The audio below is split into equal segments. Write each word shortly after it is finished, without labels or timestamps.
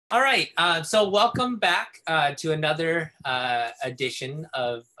All right, so welcome back to another edition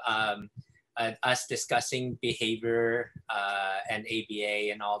of us discussing behavior and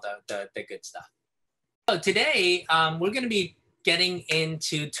ABA and all the good stuff. So today, we're going to be getting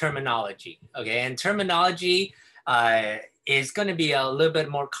into terminology, okay? And terminology is going to be a little bit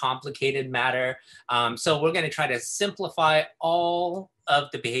more complicated matter. So we're going to try to simplify all of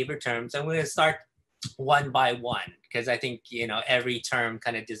the behavior terms, and we're going to start one by one, because I think, you know, every term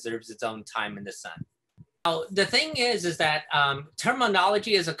kind of deserves its own time in the sun. Now, the thing is that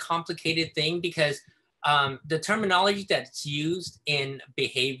terminology is a complicated thing because the terminology that's used in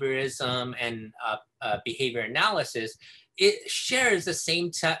behaviorism and behavior analysis, it shares the same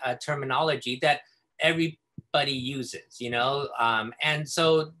terminology that everybody uses, you know? And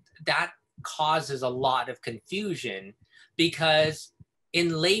so that causes a lot of confusion because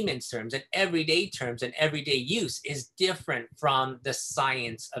in layman's terms and everyday use is different from the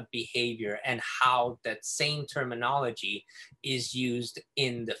science of behavior and how that same terminology is used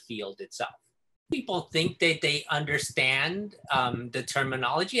in the field itself. People think that they understand the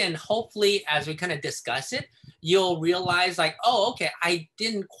terminology, and hopefully as we kind of discuss it, you'll realize like, oh, okay, I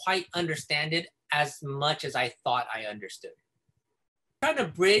didn't quite understand it as much as I thought I understood. Trying to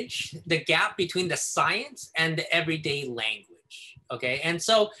bridge the gap between the science and the everyday language. Okay, and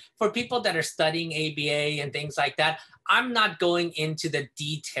so for people that are studying ABA and things like that, I'm not going into the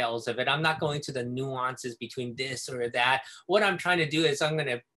details of it. I'm not going to the nuances between this or that. What I'm trying to do is I'm going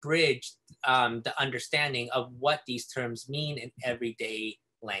to bridge the understanding of what these terms mean in everyday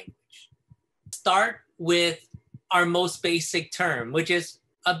language. Start with our most basic term, which is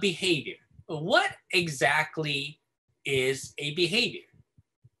a behavior. What exactly is a behavior?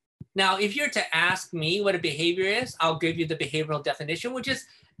 Now, if you're to ask me what a behavior is, I'll give you the behavioral definition, which is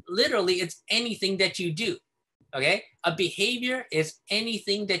literally it's anything that you do, okay? A behavior is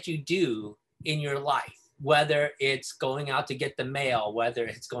anything that you do in your life, whether it's going out to get the mail, whether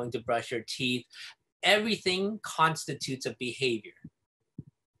it's going to brush your teeth, everything constitutes a behavior. If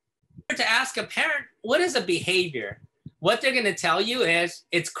you're to ask a parent, what is a behavior? What they're gonna tell you is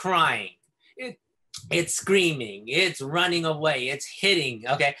it's crying, it's screaming, it's running away, it's hitting,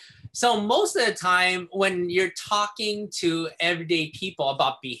 okay? So most of the time when you're talking to everyday people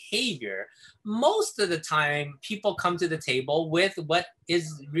about behavior, most of the time people come to the table with what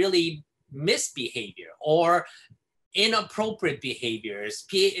is really misbehavior or inappropriate behaviors,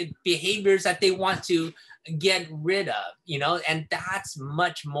 behaviors that they want to get rid of, you know, and that's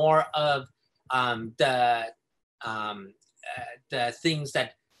much more of the things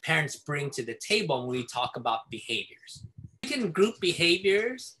that parents bring to the table when we talk about behaviors. You can group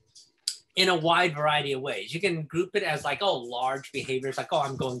behaviors in a wide variety of ways. You can group it as like, oh, large behaviors, like, oh,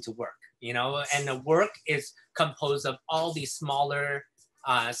 I'm going to work, you know, and the work is composed of all these smaller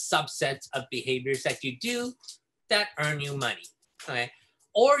subsets of behaviors that you do that earn you money, okay?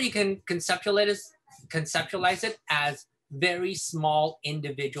 Or you can conceptualize it as very small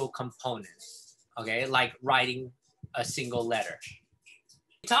individual components, okay? Like writing a single letter.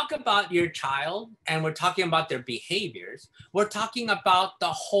 Talk about your child and we're talking about their behaviors, we're talking about the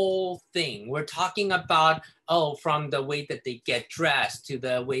whole thing. We're talking about, oh, from the way that they get dressed to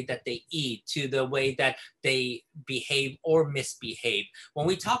the way that they eat to the way that they behave or misbehave. When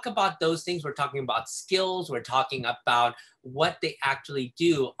we talk about those things, we're talking about skills, we're talking about what they actually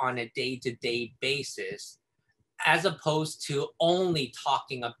do on a day-to-day basis, as opposed to only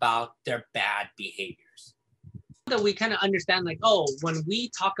talking about their bad behaviors. That we kind of understand like, oh, when we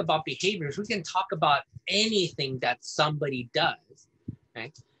talk about behaviors, we can talk about anything that somebody does,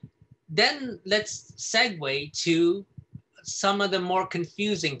 okay? Then let's segue to some of the more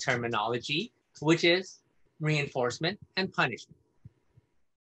confusing terminology, which is reinforcement and punishment.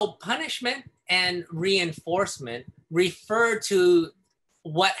 So punishment and reinforcement refer to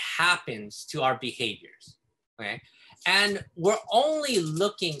what happens to our behaviors, okay? And we're only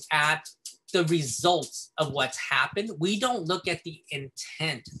looking at the results of what's happened. We don't look at the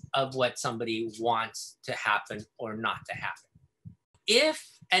intent of what somebody wants to happen or not to happen. If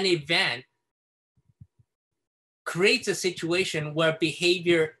an event creates a situation where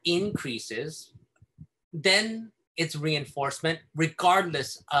behavior increases, then it's reinforcement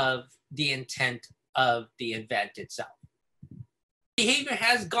regardless of the intent of the event itself. Behavior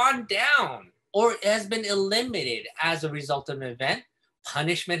has gone down or has been eliminated as a result of an event.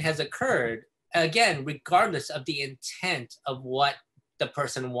 Punishment has occurred, again, regardless of the intent of what the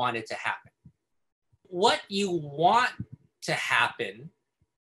person wanted to happen. What you want to happen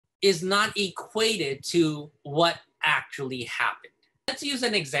is not equated to what actually happened. Let's use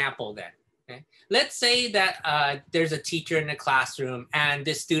an example then. Okay? Let's say that there's a teacher in the classroom and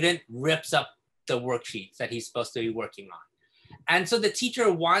the student rips up the worksheets that he's supposed to be working on. And so the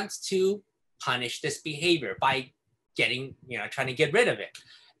teacher wants to punish this behavior by getting, trying to get rid of it.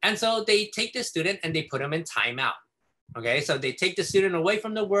 And so they take the student and they put him in timeout. Okay, so they take the student away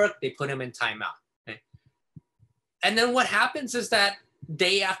from the work, they put him in timeout. Okay? And then what happens is that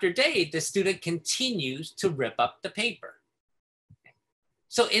day after day, the student continues to rip up the paper. Okay?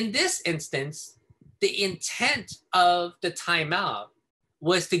 So in this instance, the intent of the timeout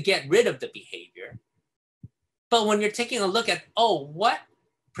was to get rid of the behavior. But when you're taking a look at, what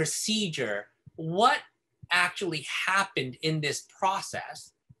procedure, what actually happened in this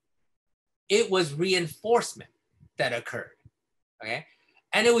process, it was reinforcement that occurred, okay?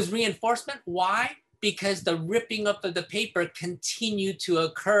 And it was reinforcement, why? Because the ripping up of the paper continued to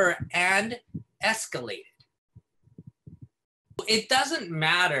occur and escalated. It doesn't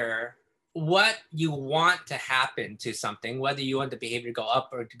matter what you want to happen to something, whether you want the behavior to go up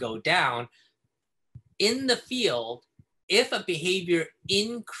or to go down. In the field, if a behavior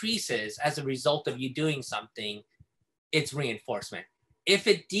increases as a result of you doing something, it's reinforcement. If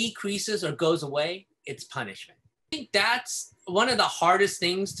it decreases or goes away, it's punishment. I think that's one of the hardest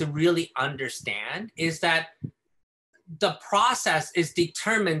things to really understand, is that the process is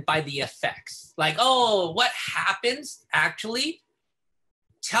determined by the effects. Like, what happens actually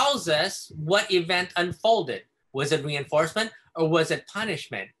tells us what event unfolded. Was it reinforcement or was it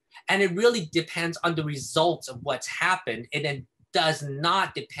punishment? And it really depends on the results of what's happened, and it does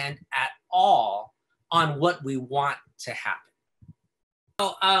not depend at all on what we want to happen.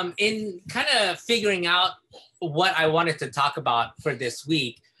 So in kind of figuring out what I wanted to talk about for this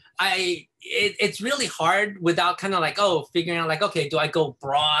week, it's really hard without kind of like, figuring out like, okay, do I go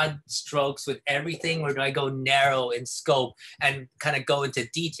broad strokes with everything, or do I go narrow in scope and kind of go into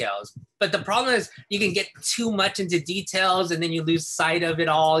details? But the problem is you can get too much into details and then you lose sight of it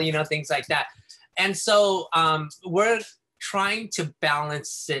all, things like that. And so we're trying to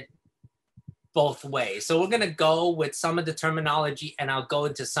balance it both ways. So we're going to go with some of the terminology, and I'll go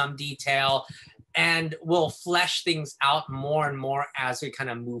into some detail, and we'll flesh things out more and more as we kind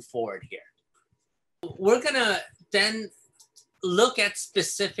of move forward here. We're going to then look at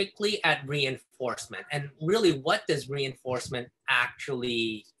specifically at reinforcement, and really what does reinforcement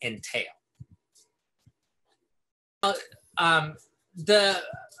actually entail. The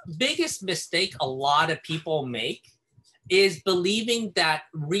biggest mistake a lot of people make is believing that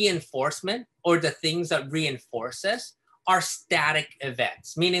reinforcement, or the things that reinforce us, are static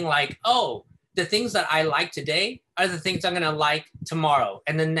events, meaning like, the things that I like today are the things I'm going to like tomorrow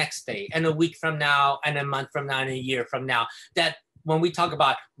and the next day and a week from now and a month from now and a year from now. That when we talk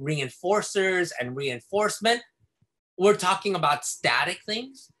about reinforcers and reinforcement, we're talking about static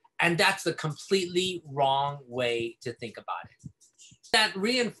things, and that's the completely wrong way to think about it. That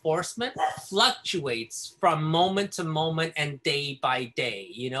reinforcement fluctuates from moment to moment and day by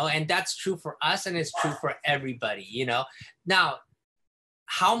day, and that's true for us and it's true for everybody, Now,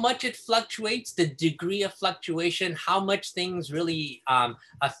 how much it fluctuates, the degree of fluctuation, how much things really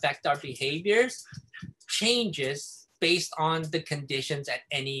affect our behaviors changes based on the conditions at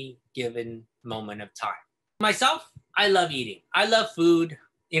any given moment of time. Myself, I love eating. I love food.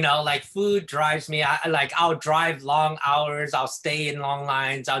 Like food drives me. I'll drive long hours. I'll stay in long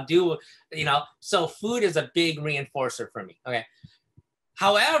lines. I'll do, so food is a big reinforcer for me. Okay.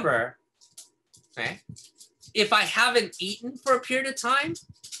 However, okay, if I haven't eaten for a period of time,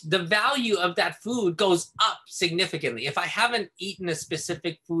 the value of that food goes up significantly. If I haven't eaten a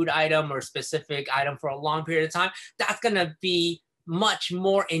specific food item or specific item for a long period of time, that's going to be much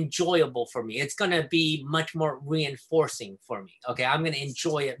more enjoyable for me. It's going to be much more reinforcing for me. Okay, I'm going to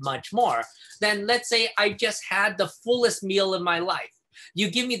enjoy it much more than, let's say, I just had the fullest meal of my life.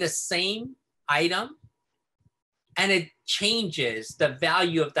 You give me the same item, and it changes the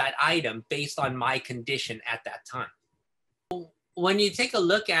value of that item based on my condition at that time. When you take a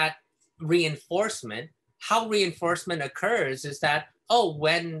look at reinforcement, how reinforcement occurs is that,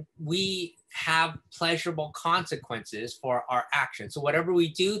 when we have pleasurable consequences for our actions. So whatever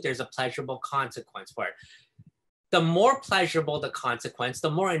we do, there's a pleasurable consequence for it. The more pleasurable the consequence,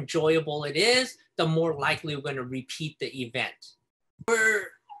 the more enjoyable it is, the more likely we're going to repeat the event. We're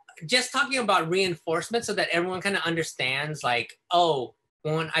just talking about reinforcement so that everyone kind of understands, like,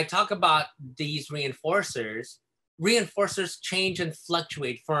 when I talk about these reinforcers change and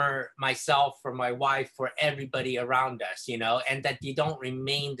fluctuate for myself, for my wife, for everybody around us, and that you don't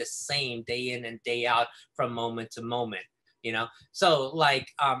remain the same day in and day out from moment to moment, So like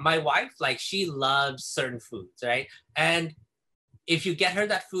my wife, like she loves certain foods, right? And if you get her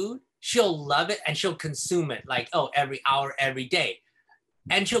that food, she'll love it and she'll consume it like, oh, every hour, every day.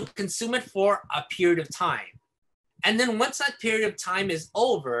 And she'll consume it for a period of time. And then once that period of time is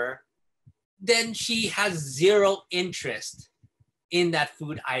over, then she has zero interest in that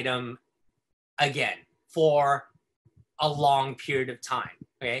food item again for a long period of time,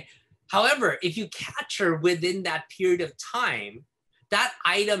 okay? However, if you catch her within that period of time, that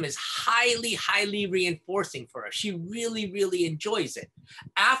item is highly, highly reinforcing for her. She really, really enjoys it.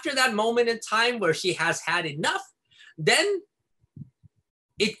 After that moment in time where she has had enough, then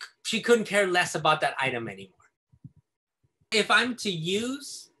she couldn't care less about that item anymore. If I'm to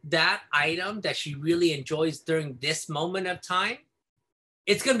use that item that she really enjoys during this moment of time,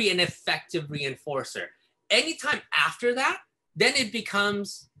 it's going to be an effective reinforcer. Anytime after that, then it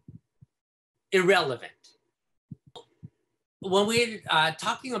becomes irrelevant. When we're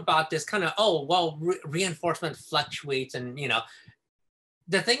talking about this kind of, oh, well, reinforcement fluctuates and, you know,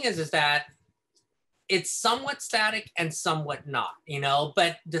 the thing is that it's somewhat static and somewhat not, you know,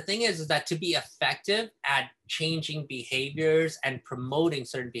 but the thing is that to be effective at changing behaviors and promoting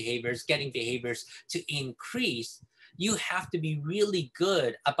certain behaviors, getting behaviors to increase, you have to be really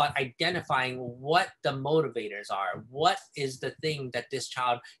good about identifying what the motivators are. What is the thing that this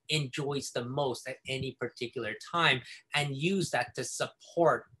child enjoys the most at any particular time, and use that to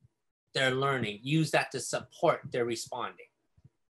support their learning, use that to support their responding.